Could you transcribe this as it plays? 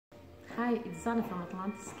Hi, it's Zane from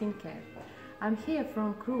Atlantis Skincare. I'm here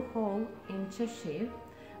from Crew Hall in Cheshire.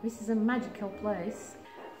 This is a magical place.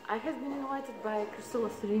 I have been invited by Chrisoula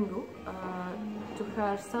Sirigou to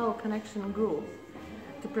her Soul Connection group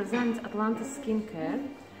to present Atlantis Skincare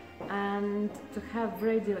and to have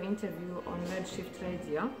radio interview on Red Shift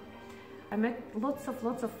Radio. I met lots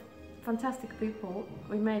of fantastic people.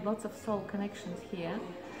 We made lots of soul connections here,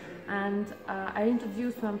 and I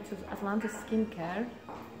introduced them to Atlantis Skincare,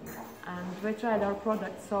 and they tried our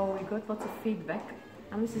products, so we got lots of feedback,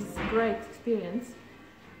 and this is a great experience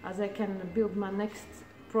as I can build my next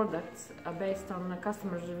products based on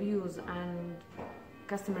customers' reviews and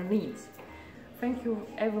customer needs. Thank you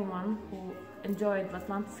everyone who enjoyed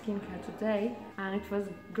Atlantis Skincare today, and it was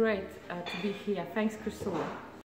great to be here. Thanks, Chrisoula.